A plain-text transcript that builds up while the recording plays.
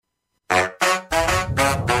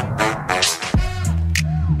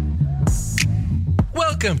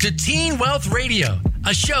Welcome to Teen Wealth Radio,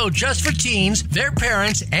 a show just for teens, their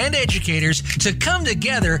parents, and educators to come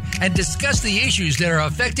together and discuss the issues that are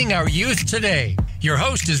affecting our youth today. Your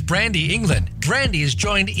host is Brandy England. Brandy is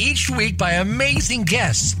joined each week by amazing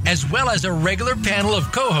guests, as well as a regular panel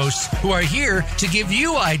of co-hosts who are here to give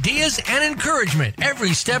you ideas and encouragement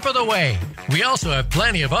every step of the way. We also have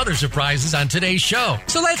plenty of other surprises on today's show.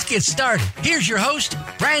 So let's get started. Here's your host,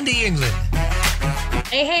 Brandy England.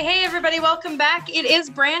 Hey, everybody. Welcome back. It is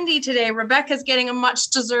Brandy today. Rebecca's getting a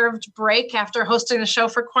much-deserved break after hosting the show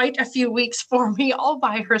for quite a few weeks for me all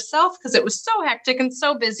by herself because it was so hectic and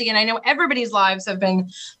so busy. And I know everybody's lives have been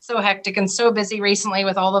so hectic and so busy recently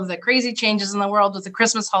with all of the crazy changes in the world with the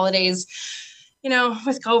Christmas holidays, you know,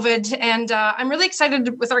 with COVID. And I'm really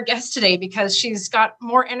excited with our guest today because she's got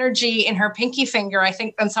more energy in her pinky finger, I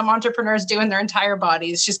think, than some entrepreneurs do in their entire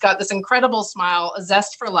bodies. She's got this incredible smile, a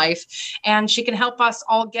zest for life, and she can help us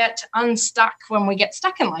all get unstuck when we get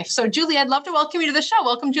stuck in life. So, Julie, I'd love to welcome you to the show.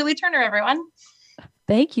 Welcome, Julie Turner, everyone.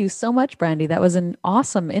 Thank you so much, Brandy. That was an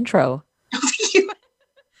awesome intro.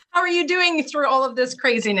 How are you doing through all of this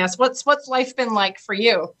craziness? What's life been like for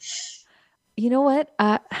you? You know what?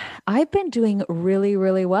 I've been doing really,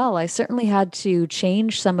 really well. I certainly had to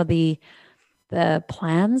change some of the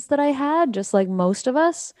plans that I had, just like most of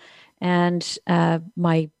us. And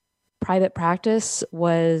my private practice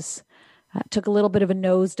took a little bit of a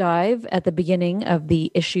nosedive at the beginning of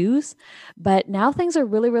the issues, but now things are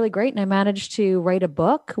really, really great. And I managed to write a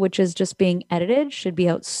book, which is just being edited, should be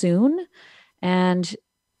out soon, and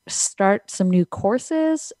start some new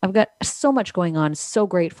courses. I've got so much going on. So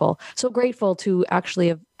grateful to actually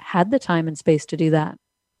have had the time and space to do that.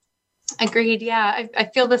 Agreed. Yeah, I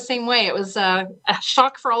feel the same way. It was a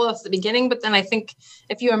shock for all of us at the beginning, but then I think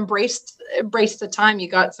if you embraced the time, you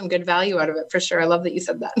got some good value out of it for sure. I love that you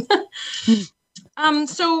said that.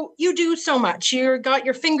 So you do so much. You've got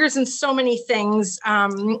your fingers in so many things.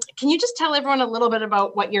 Can you just tell everyone a little bit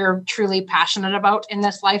about what you're truly passionate about in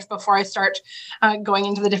this life before I start going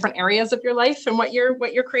into the different areas of your life and what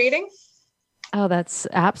you're creating? Oh, that's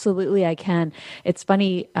absolutely, I can. It's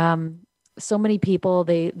funny. So many people,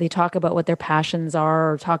 they talk about what their passions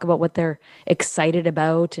are or talk about what they're excited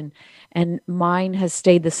about. And mine has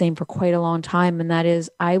stayed the same for quite a long time. And that is,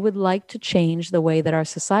 I would like to change the way that our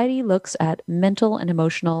society looks at mental and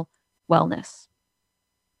emotional wellness.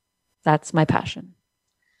 That's my passion.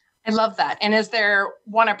 I love that. And is there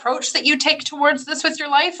one approach that you take towards this with your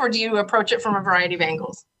life, or do you approach it from a variety of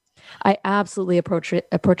angles? I absolutely approach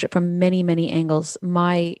it from many, many angles.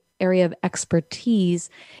 My area of expertise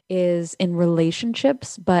is in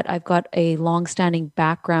relationships, but I've got a longstanding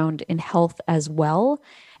background in health as well.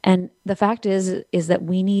 And the fact is that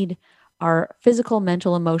we need our physical,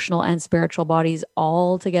 mental, emotional, and spiritual bodies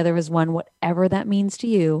all together as one, whatever that means to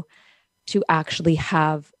you, to actually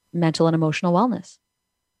have mental and emotional wellness.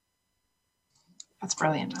 That's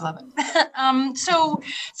brilliant. I love it. So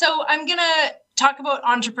I'm going to talk about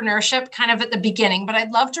entrepreneurship kind of at the beginning, but I'd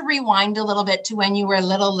love to rewind a little bit to when you were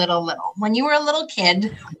little. When you were a little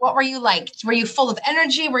kid, what were you like? Were you full of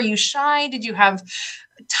energy? Were you shy? Did you have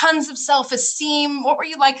tons of self-esteem? What were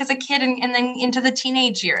you like as a kid and then into the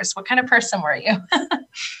teenage years? What kind of person were you?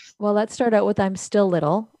 Well, let's start out with I'm still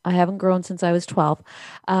little. I haven't grown since I was 12.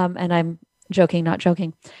 And I'm joking, not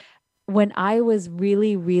joking. When I was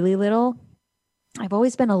really, really little, I've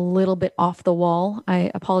always been a little bit off the wall.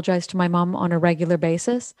 I apologize to my mom on a regular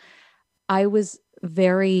basis. I was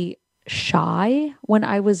very shy when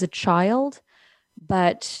I was a child,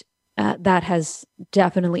 but that has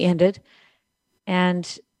definitely ended.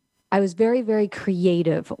 And I was very, very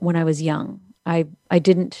creative when I was young. I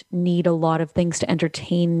didn't need a lot of things to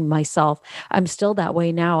entertain myself. I'm still that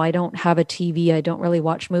way now. I don't have a TV. I don't really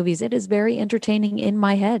watch movies. It is very entertaining in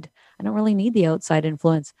my head. I don't really need the outside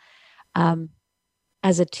influence.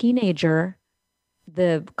 As a teenager,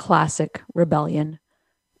 the classic rebellion,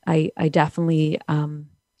 I definitely,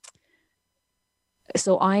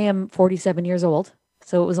 so I am 47 years old.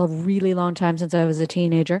 So it was a really long time since I was a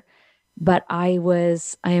teenager, but I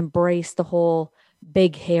embraced the whole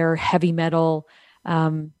big hair, heavy metal,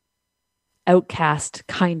 outcast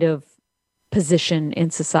kind of position in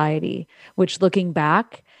society, which looking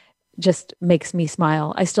back just makes me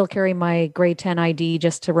smile. I still carry my grade 10 ID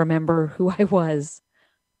just to remember who I was.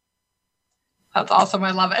 That's awesome.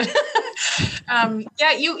 I love it.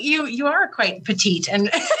 Yeah, you are quite petite, and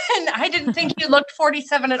I didn't think you looked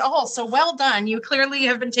 47 at all. So well done. You clearly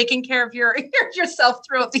have been taking care of yourself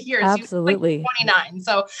throughout the years. Absolutely. You look like 29.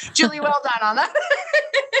 So Julie, well done on that.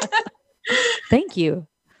 Thank you.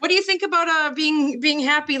 What do you think about being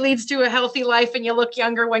happy leads to a healthy life and you look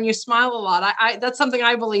younger when you smile a lot? I that's something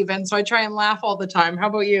I believe in, so I try and laugh all the time. How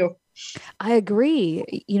about you? I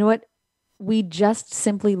agree. You know what? We just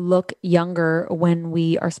simply look younger when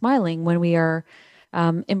we are smiling, when we are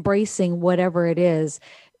embracing whatever it is.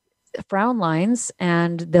 Frown lines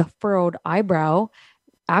and the furrowed eyebrow,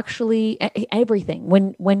 actually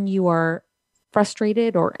everything. When you are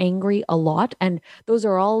frustrated or angry a lot, and those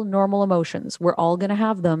are all normal emotions. We're all going to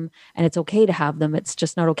have them, and it's okay to have them. It's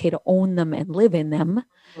just not okay to own them and live in them.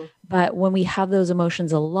 But when we have those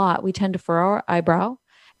emotions a lot, we tend to furrow our eyebrow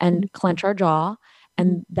and clench our jaw,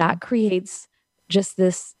 and that creates just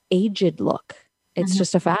this aged look. It's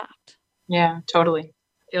just a fact. Yeah, totally.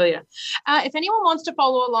 Feel you. If anyone wants to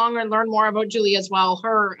follow along or learn more about Julie as well,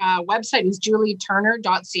 her website is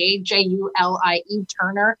julieturner.ca, Julie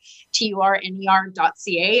Turner,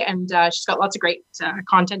 Turner.ca. And she's got lots of great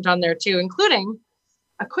content on there too, including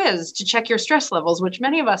a quiz to check your stress levels, which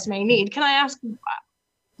many of us may need. Can I ask,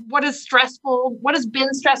 what has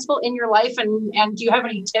been stressful in your life? And do you have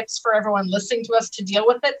any tips for everyone listening to us to deal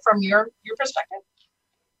with it from your perspective?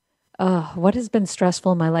 What has been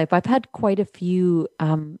stressful in my life? I've had quite a few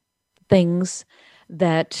things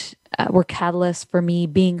that were catalysts for me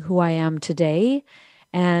being who I am today.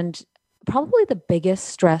 And probably the biggest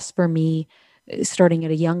stress for me, starting at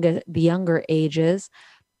the younger ages,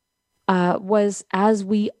 was, as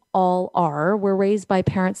we all are, we're raised by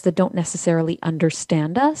parents that don't necessarily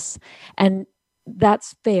understand us. And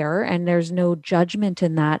that's fair, and there's no judgment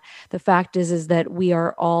in that. The fact is that we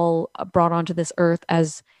are all brought onto this earth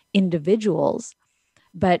as individuals.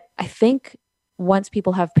 But I think once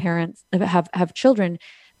people have parents, have children,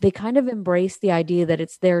 they kind of embrace the idea that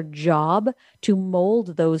it's their job to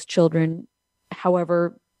mold those children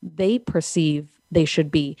however they perceive they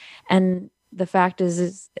should be. And the fact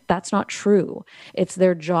is that's not true. It's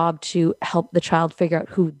their job to help the child figure out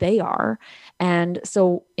who they are. And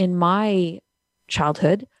so in my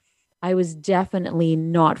childhood, I was definitely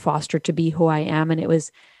not fostered to be who I am.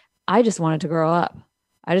 And I just wanted to grow up.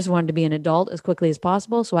 I just wanted to be an adult as quickly as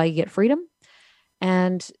possible so I could get freedom.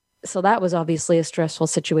 And so that was obviously a stressful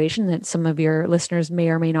situation that some of your listeners may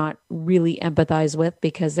or may not really empathize with,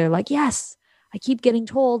 because they're like, yes, I keep getting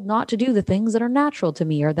told not to do the things that are natural to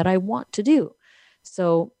me or that I want to do.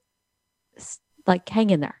 So like,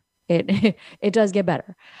 hang in there. It does get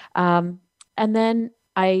better. And then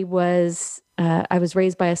I was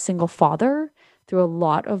raised by a single father through a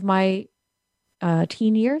lot of my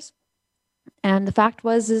teen years. And the fact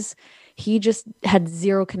is he just had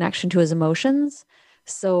zero connection to his emotions.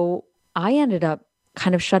 So I ended up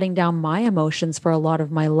kind of shutting down my emotions for a lot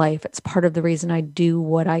of my life. It's part of the reason I do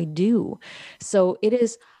what I do. So it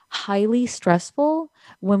is highly stressful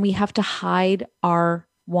when we have to hide our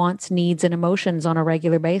wants, needs, and emotions on a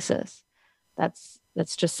regular basis. That's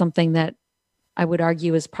just something that I would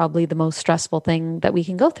argue is probably the most stressful thing that we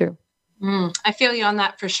can go through. I feel you on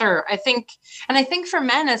that for sure. I think for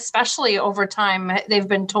men, especially over time, they've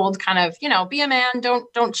been told kind of, be a man,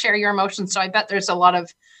 don't share your emotions. So I bet there's a lot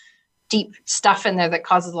of deep stuff in there that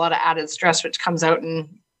causes a lot of added stress, which comes out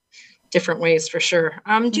in different ways for sure.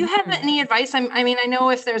 Do you have any advice? I know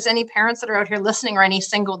if there's any parents that are out here listening or any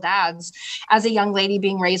single dads, as a young lady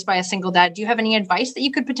being raised by a single dad, do you have any advice that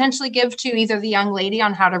you could potentially give to either the young lady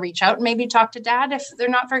on how to reach out and maybe talk to dad if they're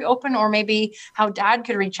not very open, or maybe how dad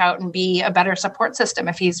could reach out and be a better support system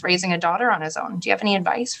if he's raising a daughter on his own? Do you have any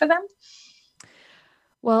advice for them?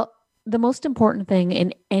 Well, the most important thing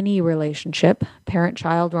in any relationship, parent,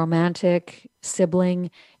 child, romantic,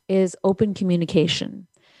 sibling, is open communication.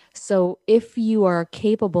 So if you are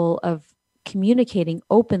capable of communicating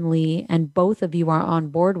openly and both of you are on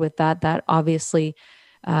board with that obviously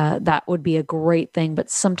that would be a great thing. But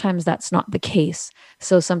sometimes that's not the case.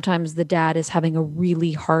 So sometimes the dad is having a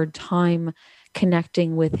really hard time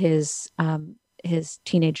connecting with his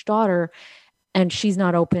teenage daughter, and she's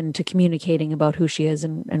not open to communicating about who she is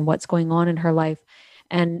and what's going on in her life.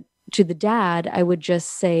 And to the dad, I would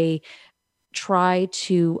just say, try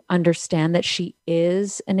to understand that she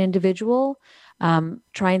is an individual.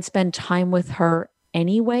 Try and spend time with her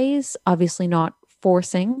anyways, obviously not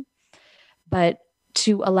forcing, but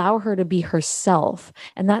to allow her to be herself.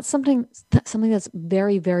 And that's something that's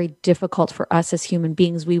very, very difficult for us as human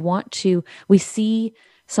beings. We see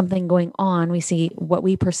something going on, we see what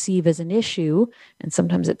we perceive as an issue, and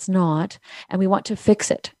sometimes it's not, and we want to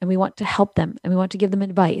fix it, and we want to help them, and we want to give them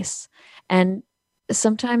advice. And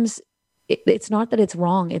sometimes it's not that it's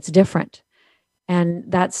wrong, it's different. And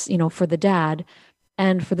that's, for the dad.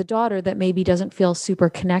 And for the daughter that maybe doesn't feel super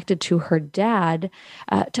connected to her dad,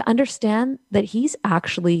 to understand that he's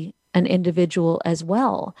actually an individual as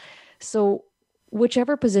well. So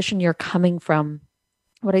whichever position you're coming from,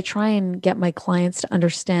 what I try and get my clients to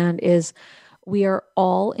understand is we are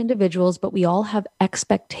all individuals, but we all have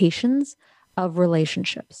expectations of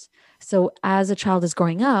relationships. So as a child is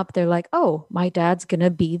growing up, they're like, oh, my dad's going to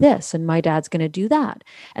be this and my dad's going to do that.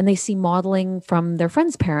 And they see modeling from their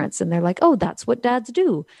friends' parents and they're like, oh, that's what dads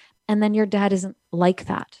do. And then your dad isn't like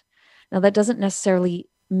that. Now, that doesn't necessarily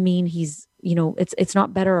mean he's, it's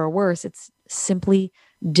not better or worse. It's simply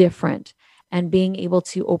different. And being able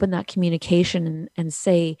to open that communication and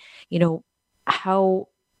say, how,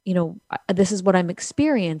 this is what I'm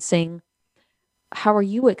experiencing. How are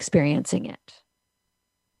you experiencing it?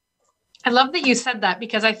 I love that you said that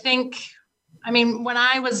because when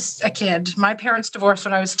I was a kid, my parents divorced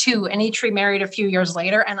when I was 2 and each remarried a few years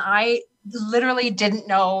later. And I literally didn't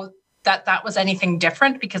know that was anything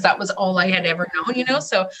different because that was all I had ever known,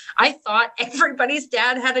 So I thought everybody's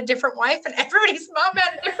dad had a different wife and everybody's mom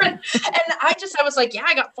had a different. And I was like, yeah,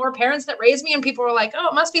 I got 4 parents that raised me. And people were like, oh,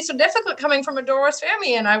 it must be so difficult coming from a divorced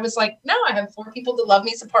family. And I was like, no, I have 4 people that love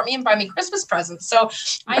me, support me, and buy me Christmas presents. So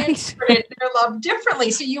I interpreted their love differently.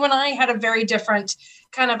 So you and I had a very different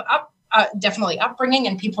kind of definitely upbringing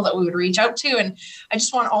and people that we would reach out to. And I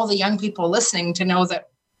just want all the young people listening to know that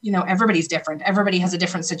everybody's different. Everybody has a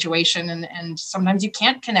different situation. And sometimes you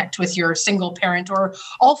can't connect with your single parent or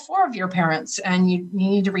all 4 of your parents. And you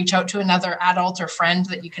need to reach out to another adult or friend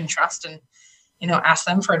that you can trust and, ask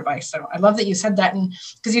them for advice. So I love that you said that. And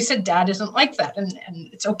because you said dad isn't like that. And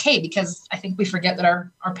it's okay because I think we forget that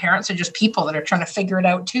our parents are just people that are trying to figure it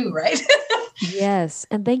out too, right? Yes.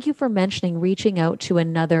 And thank you for mentioning reaching out to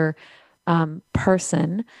another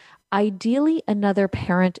person. Ideally, another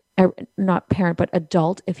parent, not parent, but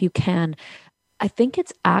adult, if you can. I think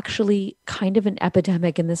it's actually kind of an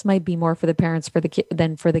epidemic, and this might be more for the parents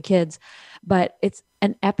than for the kids, but it's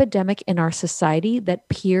an epidemic in our society that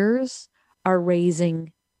peers are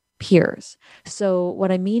raising peers. So what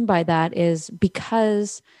I mean by that is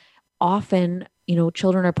because often,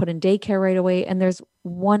 children are put in daycare right away, and there's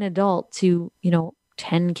one adult to,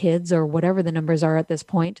 10 kids or whatever the numbers are at this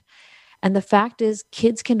point. And the fact is,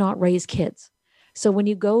 kids cannot raise kids. So when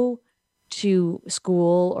you go to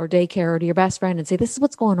school or daycare or to your best friend and say, this is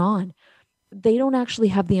what's going on, they don't actually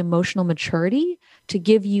have the emotional maturity to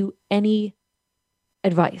give you any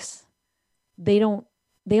advice. They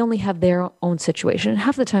only have their own situation. And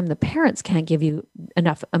half the time, the parents can't give you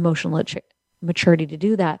enough emotional maturity to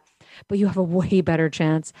do that. But you have a way better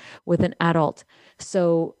chance with an adult.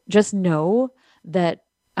 So just know that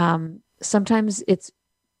sometimes it's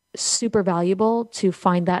super valuable to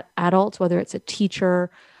find that adult, whether it's a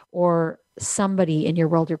teacher or somebody in your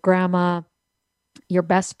world, your grandma, your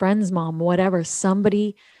best friend's mom, whatever,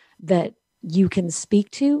 somebody that you can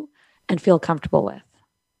speak to and feel comfortable with.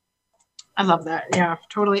 I love that. Yeah,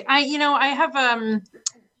 totally.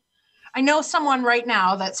 I know someone right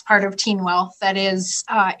now that's part of Teen Wealth that is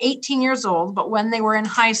 18 years old, but when they were in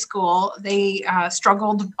high school, they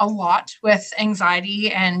struggled a lot with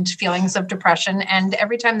anxiety and feelings of depression. And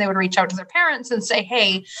every time they would reach out to their parents and say,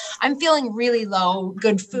 hey, I'm feeling really low,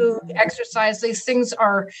 good food, exercise, these things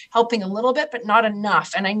are helping a little bit, but not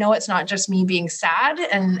enough. And I know it's not just me being sad.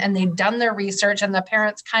 And they've done their research and the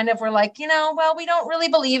parents kind of were like, well, we don't really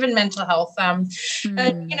believe in mental health.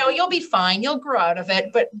 You'll be fine. You'll grow out of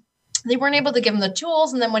it. But they weren't able to give him the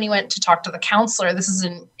tools. And then when he went to talk to the counselor, this is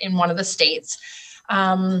in one of the states,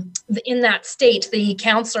 in that state, the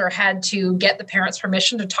counselor had to get the parents'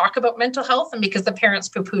 permission to talk about mental health. And because the parents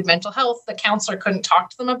poo-pooed mental health, the counselor couldn't talk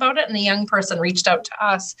to them about it. And the young person reached out to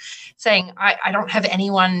us saying, I don't have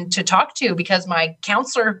anyone to talk to because my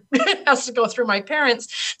counselor has to go through my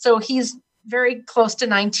parents. So he's very close to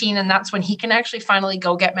 19. And that's when he can actually finally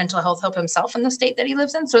go get mental health help himself in the state that he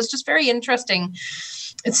lives in. So it's just very interesting.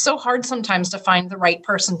 It's so hard sometimes to find the right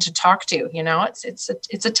person to talk to, it's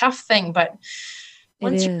a tough thing, but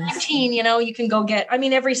once you're 19, you can go get,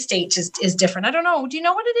 every state is different. I don't know. Do you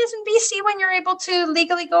know what it is in BC when you're able to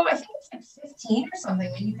legally go? I think it's like 15 or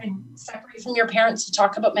something when you can separate from your parents to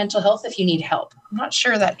talk about mental health if you need help. I'm not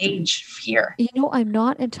sure that age here. I'm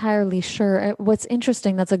not entirely sure. What's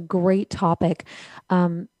interesting, that's a great topic.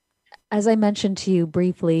 As I mentioned to you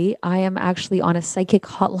briefly, I am actually on a psychic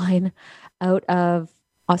hotline out of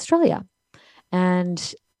Australia.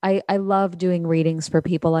 And I love doing readings for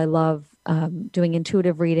people. I love doing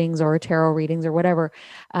intuitive readings or tarot readings or whatever.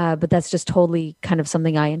 But that's just totally kind of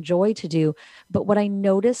something I enjoy to do. But what I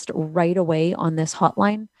noticed right away on this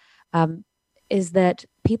hotline is that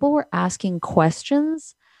people were asking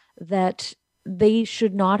questions that they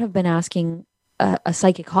should not have been asking a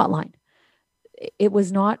psychic hotline. It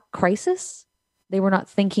was not crisis. they were not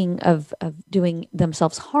thinking of doing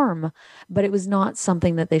themselves harm, but it was not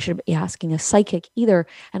something that they should be asking a psychic either.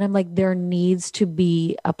 And I'm like, there needs to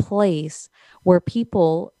be a place where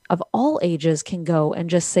people of all ages can go and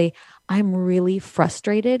just say, I'm really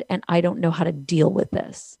frustrated and I don't know how to deal with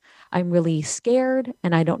this. I'm really scared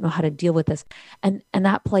and I don't know how to deal with this. And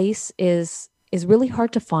that place is really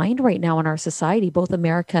hard to find right now in our society, both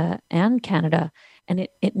America and Canada. And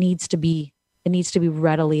it needs to be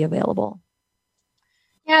readily available.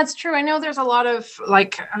 Yeah, it's true. I know there's a lot of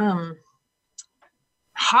like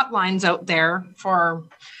hotlines out there for,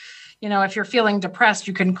 if you're feeling depressed,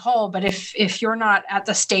 you can call. But if you're not at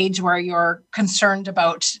the stage where you're concerned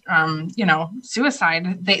about,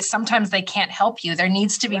 suicide, sometimes they can't help you. There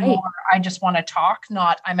needs to be more, I just want to talk,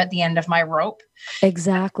 not I'm at the end of my rope.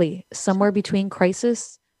 Exactly. Somewhere between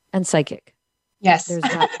crisis and psychic. Yes. There's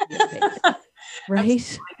that. Right?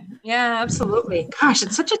 Absolutely. Yeah, absolutely. Gosh,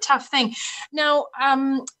 it's such a tough thing. Now,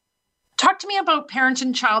 talk to me about parent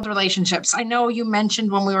and child relationships. I know you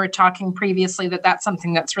mentioned when we were talking previously that that's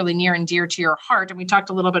something that's really near and dear to your heart. And we talked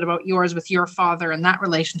a little bit about yours with your father and that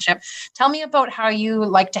relationship. Tell me about how you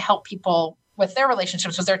like to help people with their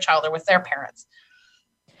relationships with their child or with their parents.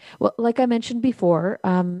 Well, like I mentioned before,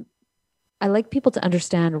 I like people to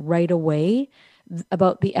understand right away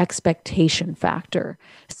about the expectation factor.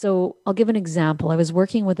 So I'll give an example. I was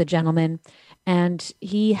working with a gentleman and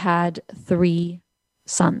he had 3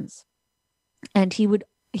 sons. And he would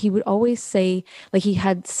always say, like, he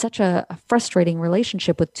had such a frustrating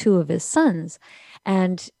relationship with 2 of his sons.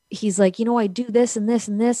 And he's like, I do this and this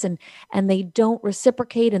and this, and they don't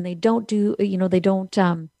reciprocate, and they don't do, they don't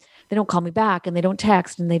call me back, and they don't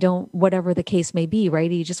text, and they don't, whatever the case may be,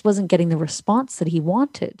 right? He just wasn't getting the response that he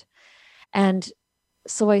wanted. And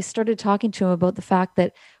so I started talking to him about the fact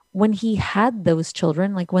that when he had those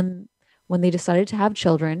children, like when they decided to have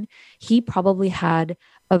children, he probably had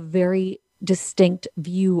a very distinct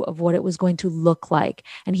view of what it was going to look like.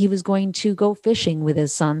 And he was going to go fishing with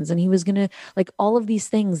his sons, and he was going to, like, all of these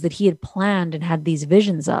things that he had planned and had these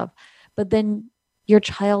visions of. But then your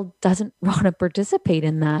child doesn't want to participate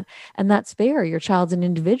in that. And that's fair. Your child's an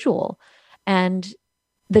individual. And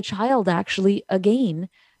the child actually, again,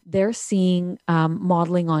 they're seeing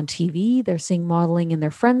modeling on TV. They're seeing modeling in their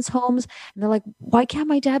friends' homes. And they're like, why can't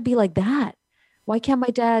my dad be like that? Why can't my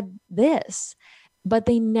dad this? But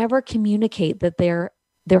they never communicate that they're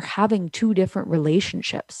having 2 different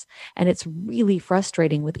relationships. And it's really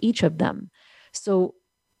frustrating with each of them. So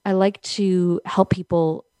I like to help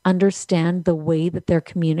people understand the way that they're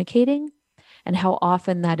communicating and how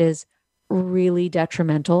often that is really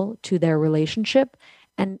detrimental to their relationship.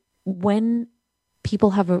 And when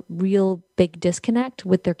people have a real big disconnect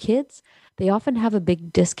with their kids, they often have a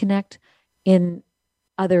big disconnect in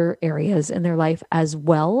other areas in their life as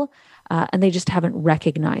well. And they just haven't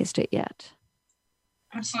recognized it yet.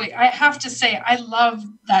 Absolutely. I have to say, I love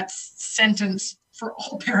that sentence for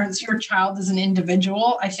all parents. Your child is an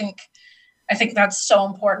individual. I think that's so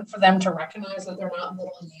important for them to recognize that they're not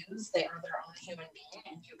little yous. They are their own human being,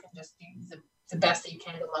 and you can just do the best that you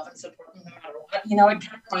can to love and support them no matter what. It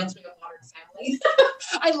kind of reminds me of Modern Family.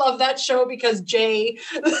 I love that show because Jay,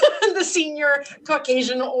 the senior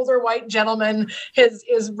Caucasian older white gentleman,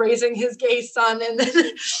 is raising his gay son, and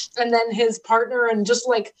then his partner, and just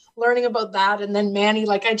like learning about that. And then Manny,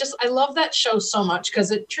 I love that show so much because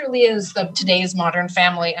it truly is today's Modern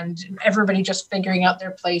Family, and everybody just figuring out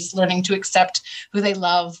their place, learning to accept who they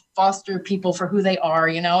love, foster people for who they are.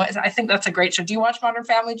 I think that's a great show. Do you watch Modern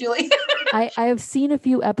Family, Julie? I have seen a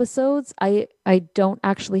few episodes. I don't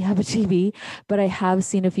actually have a TV, but I have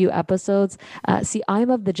seen a few episodes. See,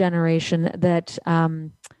 I'm of the generation that,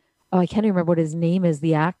 I can't even remember what his name is,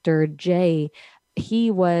 the actor, Jay.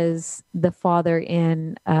 He was the father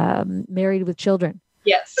in Married with Children.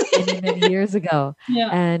 Yes. many years ago. Yeah.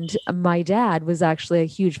 And my dad was actually a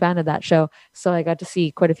huge fan of that show. So I got to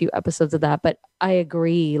see quite a few episodes of that. But I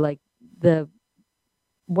agree, like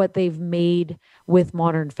what they've made with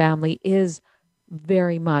Modern Family is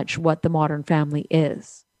very much what the Modern Family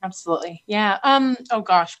is. Absolutely. Yeah. Oh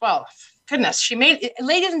gosh. Well, goodness, she made it,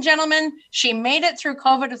 ladies and gentlemen, she made it through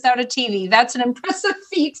COVID without a TV. That's an impressive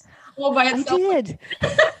feat all by itself. I did.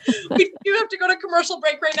 We do have to go to commercial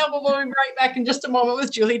break right now, but we'll be right back in just a moment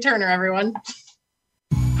with Julie Turner, everyone.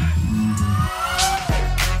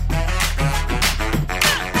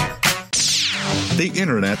 The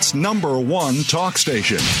Internet's #1 talk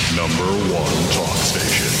station. #1 talk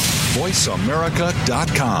station.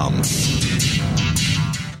 VoiceAmerica.com.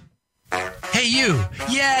 Hey, you.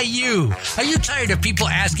 Yeah, you. Are you tired of people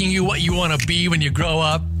asking you what you want to be when you grow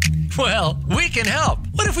up? Well, we can help.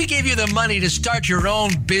 What if we gave you the money to start your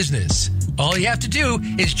own business? All you have to do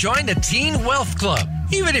is join the Teen Wealth Club.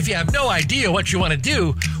 Even if you have no idea what you want to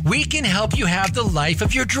do, we can help you have the life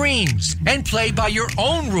of your dreams and play by your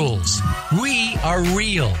own rules. We are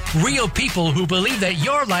real people who believe that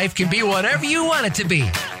your life can be whatever you want it to be.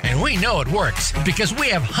 And we know it works because we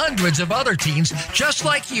have hundreds of other teens just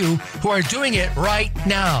like you who are doing it right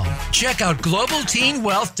now. Check out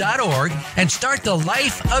globalteenwealth.org and start the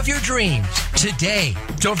life of your dreams today.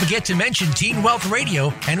 Don't forget to mention Teen Wealth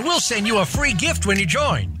Radio and we'll send you a free gift when you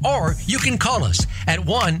join. Or you can call us at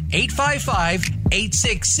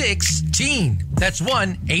 1-855-866-TEEN. That's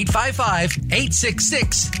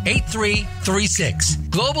 1-855-866-8336.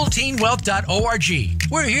 globalteenwealth.org.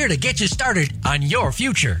 We're here to get you started on your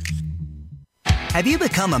future. Have you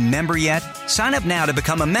become a member yet? Sign up now to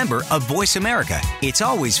become a member of Voice America. It's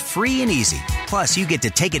always free and easy. Plus, you get to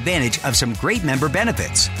take advantage of some great member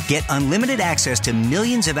benefits. Get unlimited access to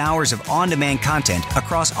millions of hours of on-demand content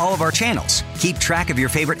across all of our channels. Keep track of your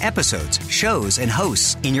favorite episodes, shows, and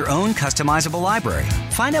hosts in your own customizable library.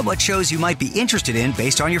 Find out what shows you might be interested in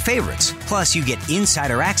based on your favorites. Plus, you get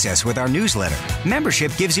insider access with our newsletter.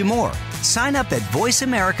 Membership gives you more. Sign up at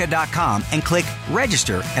voiceamerica.com and click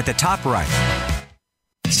register at the top right.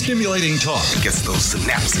 Stimulating talk. It gets those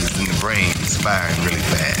synapses in the brain firing really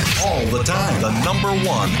fast. All the time. The number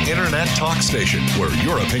one internet talk station where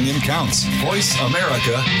your opinion counts.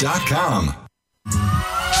 VoiceAmerica.com.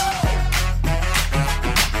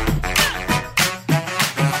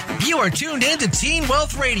 You are tuned in to Teen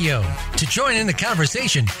Wealth Radio. To join in the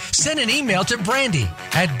conversation, send an email to Brandy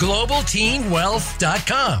at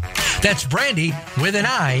globalteenwealth.com. That's Brandy with an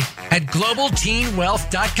I at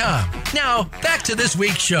globalteenwealth.com. Now, back to this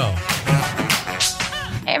week's show.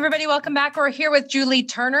 Hey, everybody, welcome back. We're here with Julie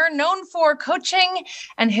Turner, known for coaching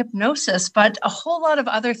and hypnosis, but a whole lot of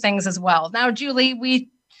other things as well. Now, Julie, we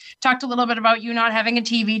talked a little bit about you not having a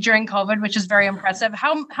TV during COVID, which is very impressive.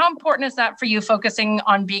 How important is that for you, focusing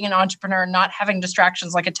on being an entrepreneur and not having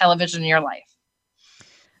distractions like a television in your life?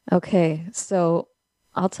 Okay, so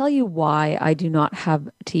I'll tell you why I do not have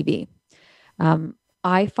TV.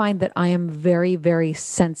 I find that I am very, very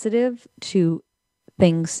sensitive to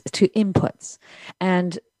things, to inputs,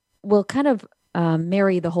 and we'll kind of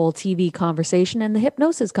marry the whole TV conversation and the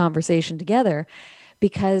hypnosis conversation together,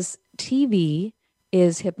 because TV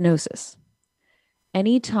is hypnosis.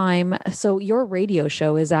 Anytime, so your radio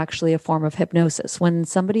show is actually a form of hypnosis. When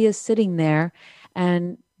somebody is sitting there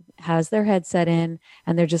and has their headset in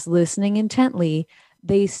and they're just listening intently,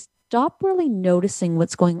 they stop really noticing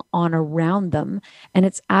what's going on around them. And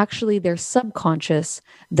it's actually their subconscious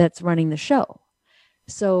that's running the show.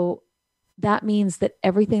 So that means that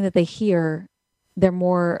everything that they hear, they're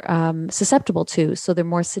more susceptible to. So they're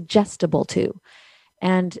more suggestible to.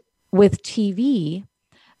 And with TV,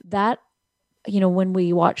 that, when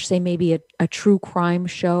we watch, say, maybe a true crime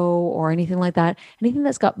show or anything like that, anything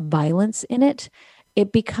that's got violence in it,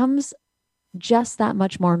 it becomes just that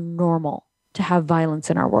much more normal to have violence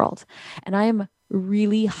in our world. And I am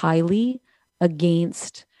really highly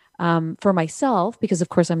against, for myself, because of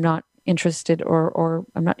course I'm not interested or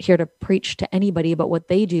I'm not here to preach to anybody about what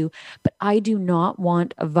they do, but I do not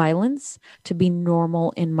want violence to be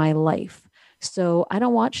normal in my life. So I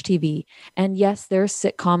don't watch TV. And yes, there's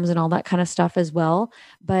sitcoms and all that kind of stuff as well.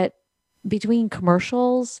 But between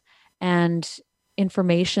commercials and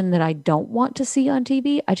information that I don't want to see on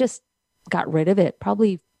TV, I just got rid of it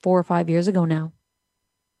probably 4 or 5 years ago now.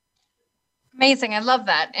 Amazing. I love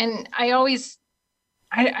that. And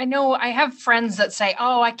I know I have friends that say,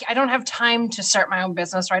 oh, I don't have time to start my own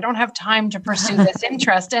business, or I don't have time to pursue this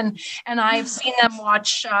interest. And I've seen them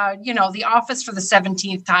watch, The Office for the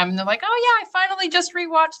 17th time. And they're like, oh yeah, I finally just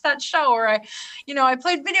rewatched that show. Or I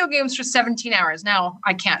played video games for 17 hours. Now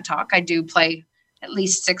I can't talk. I do play at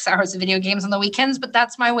least 6 hours of video games on the weekends, but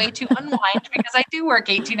that's my way to unwind because I do work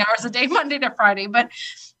 18 hours a day, Monday to Friday. But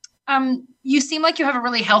you seem like you have a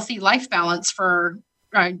really healthy life balance for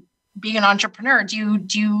being an entrepreneur.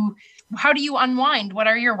 How do you unwind? What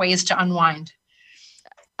are your ways to unwind?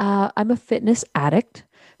 I'm a fitness addict.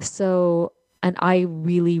 And I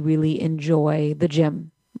really, really enjoy the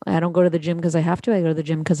gym. I don't go to the gym because I have to. I go to the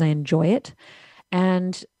gym because I enjoy it.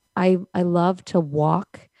 And I love to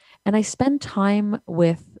walk, and I spend time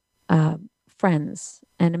with friends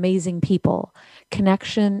and amazing people.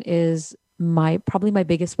 Connection is probably my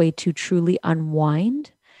biggest way to truly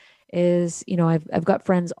unwind. Is, I've got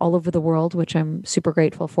friends all over the world, which I'm super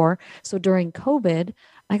grateful for. So during COVID,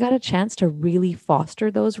 I got a chance to really foster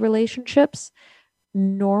those relationships.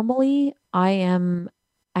 Normally, I am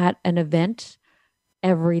at an event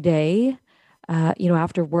every day.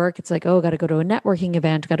 After work, it's like, oh, got to go to a networking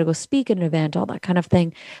event, got to go speak at an event, all that kind of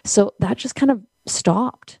thing. So that just kind of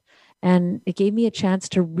stopped. And it gave me a chance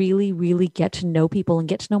to really, really get to know people and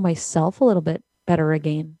get to know myself a little bit better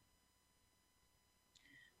again.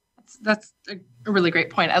 That's a really great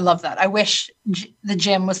point. I love that. I wish the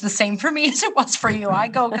gym was the same for me as it was for you. I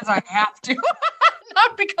go because I have to,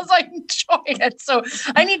 not because I enjoy it. So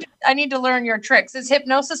I need to learn your tricks. Is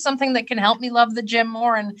hypnosis something that can help me love the gym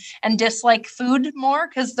more and dislike food more?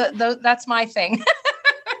 Because that's my thing.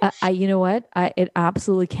 You know what? It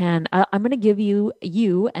absolutely can. I'm going to give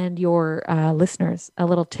you and your listeners a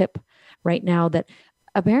little tip right now that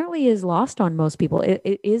apparently is lost on most people.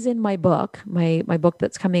 It is in my book, my book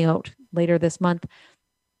that's coming out later this month,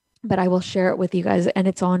 but I will share it with you guys, and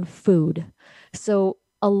it's on food. So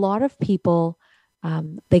a lot of people,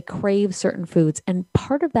 they crave certain foods, and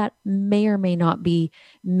part of that may or may not be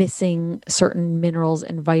missing certain minerals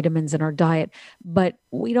and vitamins in our diet, but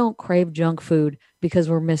we don't crave junk food because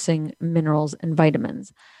we're missing minerals and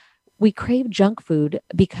vitamins. We crave junk food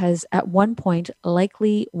because at one point,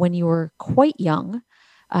 likely when you were quite young,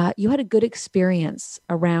 you had a good experience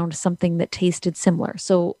around something that tasted similar.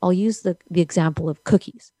 So I'll use the example of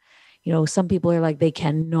cookies. Some people are like, they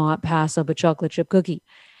cannot pass up a chocolate chip cookie.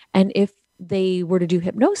 And if they were to do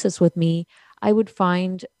hypnosis with me, I would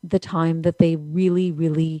find the time that they really,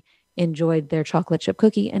 really enjoyed their chocolate chip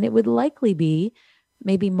cookie. And it would likely be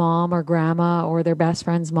maybe mom or grandma or their best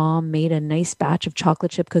friend's mom made a nice batch of chocolate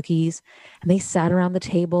chip cookies, and they sat around the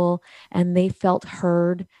table and they felt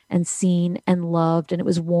heard and seen and loved, and it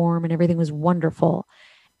was warm and everything was wonderful.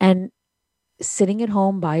 And sitting at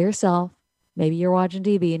home by yourself, maybe you're watching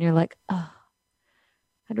TV and you're like, oh,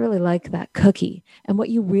 I'd really like that cookie. And what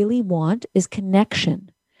you really want is connection.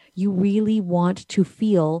 You really want to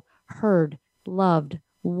feel heard, loved,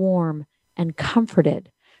 warm, and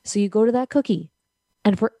comforted. So you go to that cookie,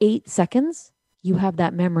 and for 8 seconds, you have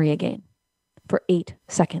that memory again. For 8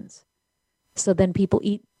 seconds. So then people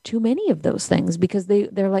eat too many of those things because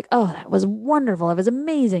they're like, oh, that was wonderful. It was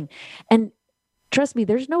amazing. And trust me,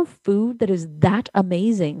 there's no food that is that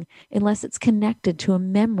amazing unless it's connected to a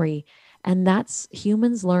memory. And that's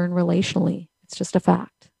humans learn relationally. It's just a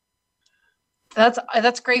fact.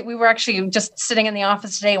 That's great. We were actually just sitting in the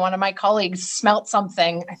office today. One of my colleagues smelt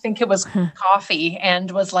something. I think it was coffee, and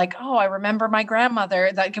was like, "Oh, I remember my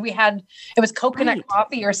grandmother. That it was coconut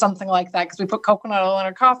coffee or something like that because we put coconut oil in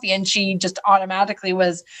our coffee." And she just automatically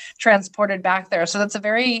was transported back there. So that's a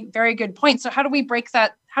very, very good point. So how do we break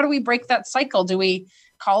that? How do we break that cycle? Do we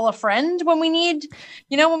call a friend when we need,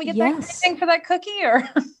 when we get that craving for that cookie? Or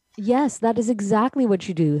yes, that is exactly what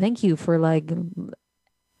you do. Thank you for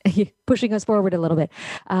pushing us forward a little bit,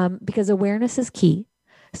 because awareness is key.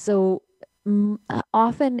 So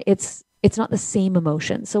often it's not the same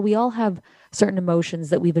emotion. So we all have certain emotions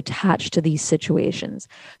that we've attached to these situations.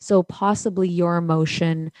 So possibly your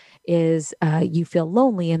emotion is you feel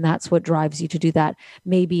lonely, and that's what drives you to do that.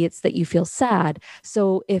 Maybe it's that you feel sad.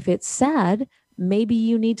 So if it's sad, maybe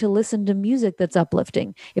you need to listen to music that's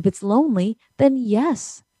uplifting. If it's lonely, then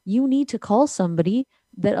yes, you need to call somebody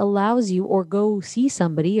that allows you, or go see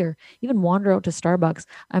somebody, or even wander out to Starbucks.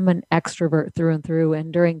 I'm an extrovert through and through.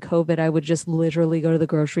 And during COVID, I would just literally go to the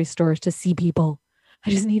grocery stores to see people. I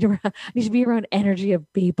just need to be around energy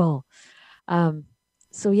of people.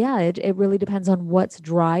 So yeah, it really depends on what's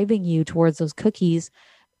driving you towards those cookies.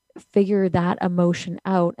 Figure that emotion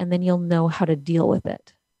out, and then you'll know how to deal with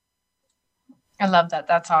it. I love that.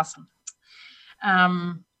 That's awesome.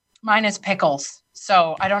 Mine is pickles.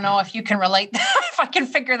 So I don't know if you can relate, if I can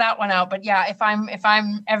figure that one out. But yeah, if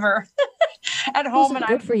I'm ever at home and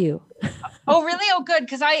good for you. Oh, really? Oh, good.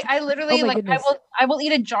 Because I literally I will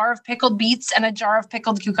eat a jar of pickled beets and a jar of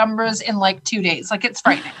pickled cucumbers in 2 days. It's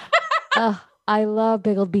frightening. I love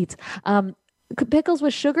pickled beets. Pickles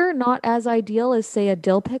with sugar, not as ideal as say a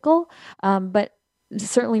dill pickle. But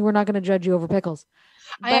certainly we're not going to judge you over pickles.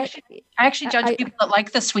 I actually judge people that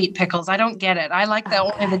like the sweet pickles. I don't get it. I like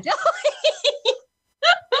only the dill.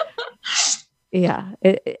 Yeah.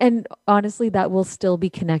 And honestly, that will still be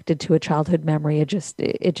connected to a childhood memory. It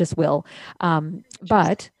just will.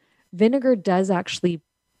 But vinegar does actually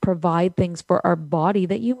provide things for our body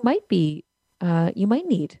that you might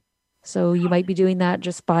need. So you might be doing that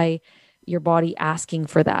just by your body asking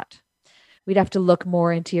for that. We'd have to look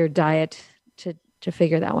more into your diet to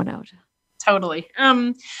figure that one out. Totally.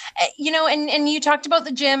 And you talked about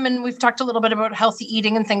the gym, and we've talked a little bit about healthy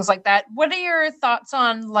eating and things like that. What are your thoughts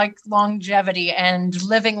on longevity and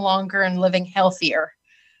living longer and living healthier?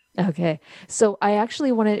 Okay. So I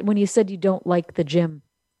actually when you said you don't like the gym,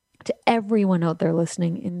 to everyone out there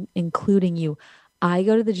listening, including you, I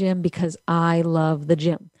go to the gym because I love the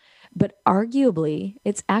gym. But arguably,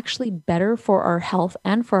 it's actually better for our health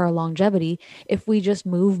and for our longevity if we just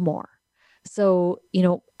move more. So,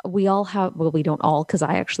 we all have, well, we don't all, because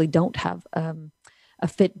I actually don't have a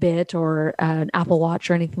Fitbit or an Apple Watch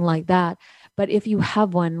or anything like that. But if you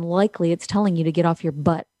have one, likely it's telling you to get off your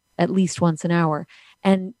butt at least once an hour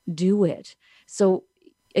and do it. So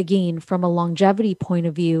again, from a longevity point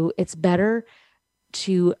of view, it's better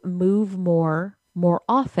to move more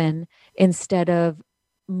often instead of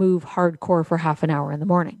move hardcore for half an hour in the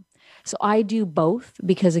morning. So I do both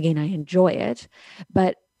because, again, I enjoy it.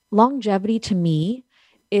 But longevity to me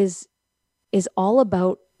is all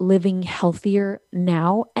about living healthier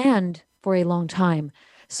now and for a long time.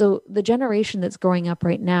 So the generation that's growing up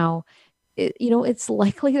right now, it's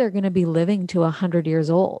likely they're going to be living to 100 years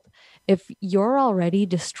old. If you're already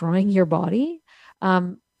destroying your body,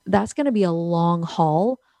 that's going to be a long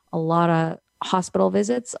haul, a lot of hospital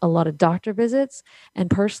visits, a lot of doctor visits. And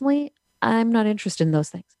personally, I'm not interested in those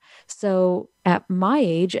things. So at my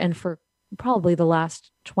age, and for probably the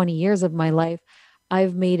last 20 years of my life,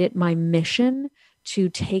 I've made it my mission to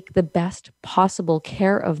take the best possible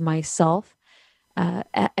care of myself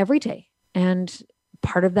every day. And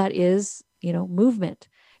part of that is, movement.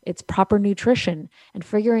 It's proper nutrition and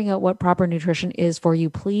figuring out what proper nutrition is for you.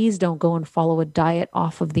 Please don't go and follow a diet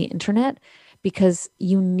off of the internet, because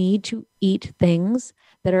you need to eat things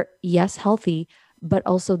that are, yes, healthy, but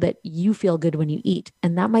also that you feel good when you eat.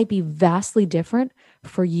 And that might be vastly different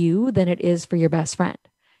for you than it is for your best friend.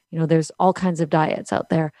 There's all kinds of diets out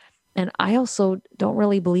there. And I also don't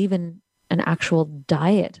really believe in an actual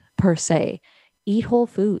diet per se. Eat whole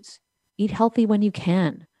foods, eat healthy when you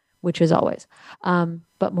can, which is always,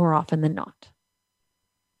 but more often than not.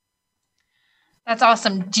 That's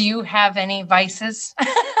awesome. Do you have any vices?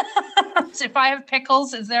 So if I have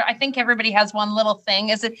pickles, I think everybody has one little thing.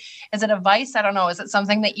 Is it a vice? I don't know. Is it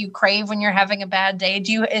something that you crave when you're having a bad day?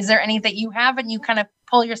 Is there any that you have and you kind of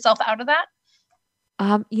pull yourself out of that?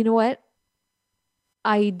 You know what?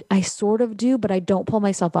 I sort of do, but I don't pull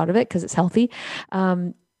myself out of it because it's healthy.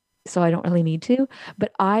 So I don't really need to,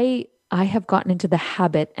 but I have gotten into the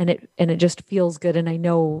habit, and it just feels good. And I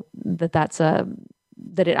know that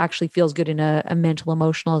that it actually feels good in a mental,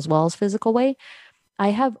 emotional, as well as physical way. I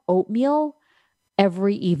have oatmeal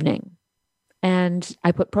every evening, and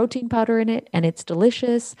I put protein powder in it, and it's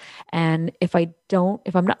delicious. And if I'm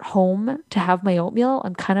not home to have my oatmeal,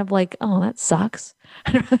 I'm kind of like, oh, that sucks.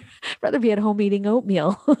 I'd rather be at home eating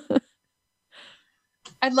oatmeal.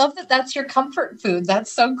 I love that that's your comfort food.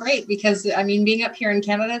 That's so great because, being up here in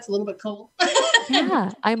Canada, it's a little bit cold.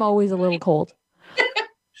 Yeah, I'm always a little cold.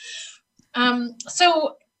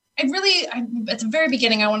 So at the very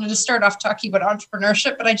beginning, I wanted to start off talking about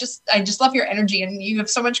entrepreneurship, but I just love your energy and you have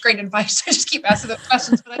so much great advice. I just keep asking those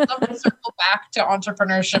questions, but I'd love to circle back to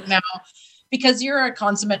entrepreneurship now because you're a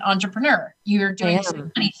consummate entrepreneur. You're doing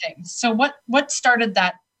so many things. So what started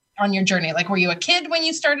that on your journey? Like, were you a kid when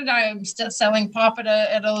you started? I'm still selling pop at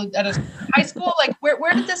a high school. Like,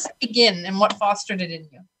 where did this begin and what fostered it in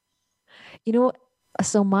you?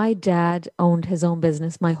 So my dad owned his own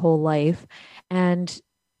business my whole life, and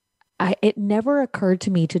it never occurred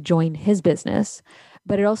to me to join his business,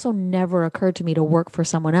 but it also never occurred to me to work for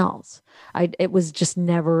someone else. It was just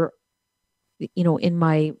never, in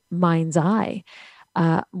my mind's eye.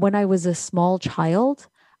 When I was a small child,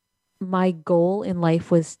 my goal in life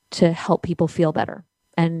was to help people feel better.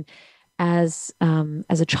 And as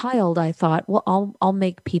a child, I thought, well, I'll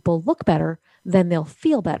make people look better, then they'll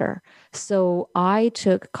feel better. So I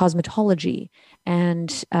took cosmetology,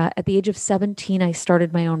 and at the age of 17, I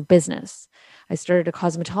started my own business. I started a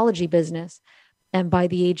cosmetology business. And by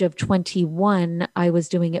the age of 21, I was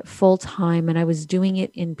doing it full time, and I was doing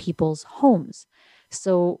it in people's homes.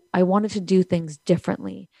 So I wanted to do things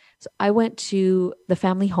differently. So I went to the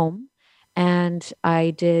family home, and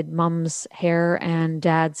I did mom's hair and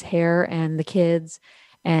dad's hair and the kids.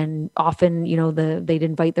 And often, they'd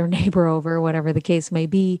invite their neighbor over, whatever the case may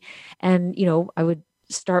be. And, I would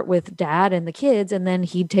start with dad and the kids, and then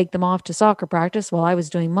he'd take them off to soccer practice while I was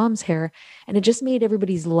doing mom's hair. And it just made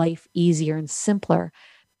everybody's life easier and simpler.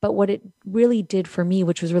 But what it really did for me,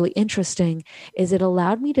 which was really interesting, is it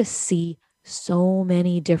allowed me to see so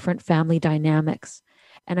many different family dynamics.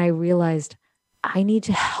 And I realized I need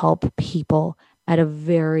to help people at a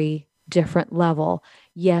very different level.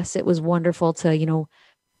 Yes, it was wonderful to,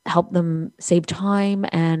 help them save time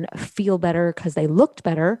and feel better because they looked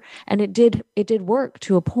better. And it did work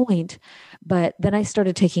to a point. But then I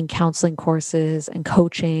started taking counseling courses and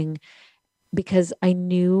coaching because I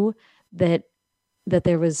knew that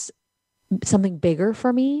there was something bigger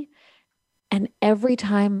for me. And every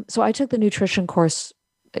time, so I took the nutrition course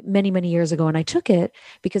many, many years ago, and I took it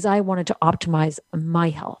because I wanted to optimize my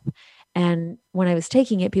health. And when I was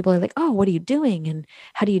taking it, people are like, oh, what are you doing? And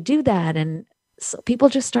how do you do that? And so people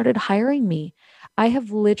just started hiring me. I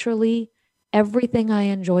have literally everything I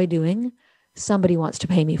enjoy doing, somebody wants to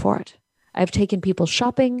pay me for it. I've taken people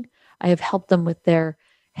shopping. I have helped them with their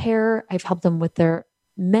hair. I've helped them with their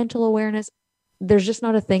mental awareness. There's just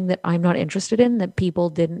not a thing that I'm not interested in that people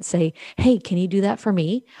didn't say, hey, can you do that for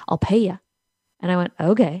me? I'll pay you. And I went,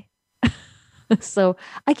 okay. So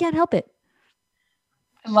I can't help it.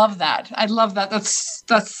 I love that.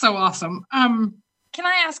 That's so awesome. Can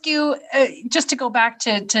I ask you, just to go back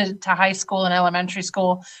to high school and elementary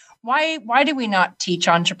school, why do we not teach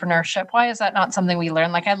entrepreneurship? Why is that not something we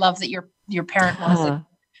learn? Like, I love that your parent was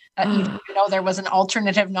there was an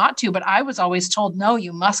alternative not to, but I was always told, no,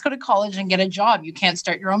 you must go to college and get a job. You can't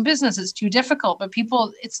start your own business. It's too difficult. But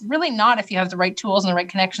people, it's really not if you have the right tools and the right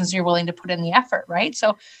connections, you're willing to put in the effort, right?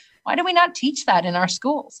 So why do we not teach that in our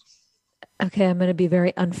schools? Okay, I'm going to be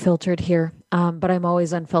very unfiltered here, but I'm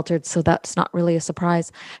always unfiltered, so that's not really a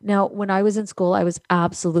surprise. Now, when I was in school, I was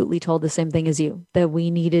absolutely told the same thing as you, that we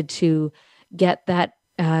needed to get that,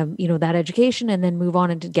 that education and then move on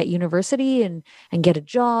and to get university and get a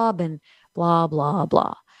job and blah, blah,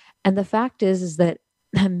 blah. And the fact is that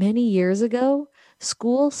many years ago,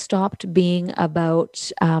 school stopped being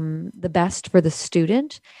about the best for the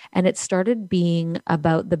student, and it started being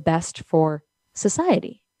about the best for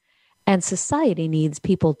society. And society needs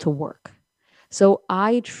people to work. So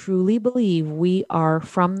I truly believe we are,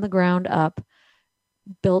 from the ground up,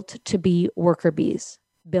 built to be worker bees,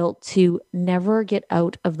 built to never get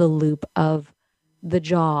out of the loop of the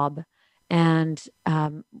job and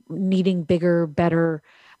needing bigger, better,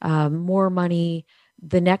 more money,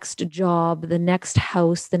 the next job, the next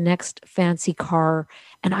house, the next fancy car.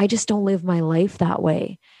 And I just don't live my life that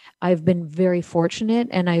way. I've been very fortunate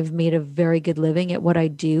and I've made a very good living at what I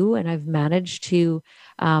do. And I've managed to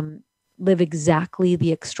live exactly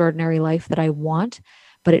the extraordinary life that I want,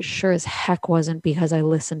 but it sure as heck wasn't because I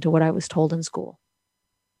listened to what I was told in school.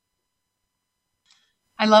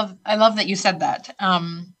 I love that you said that.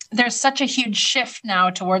 There's such a huge shift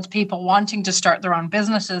now towards people wanting to start their own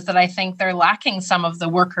businesses that I think they're lacking some of the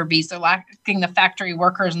worker bees. They're lacking the factory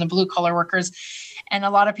workers and the blue collar workers. And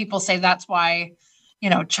a lot of people say that's why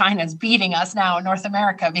China's beating us now in North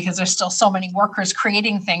America, because there's still so many workers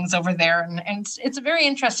creating things over there. And it's a very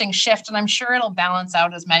interesting shift. And I'm sure it'll balance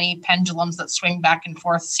out as many pendulums that swing back and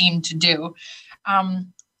forth seem to do.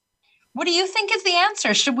 What do you think is the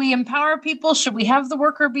answer? Should we empower people? Should we have the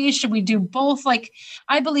worker bees? Should we do both? Like,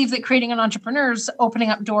 I believe that creating an entrepreneur is opening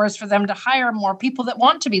up doors for them to hire more people that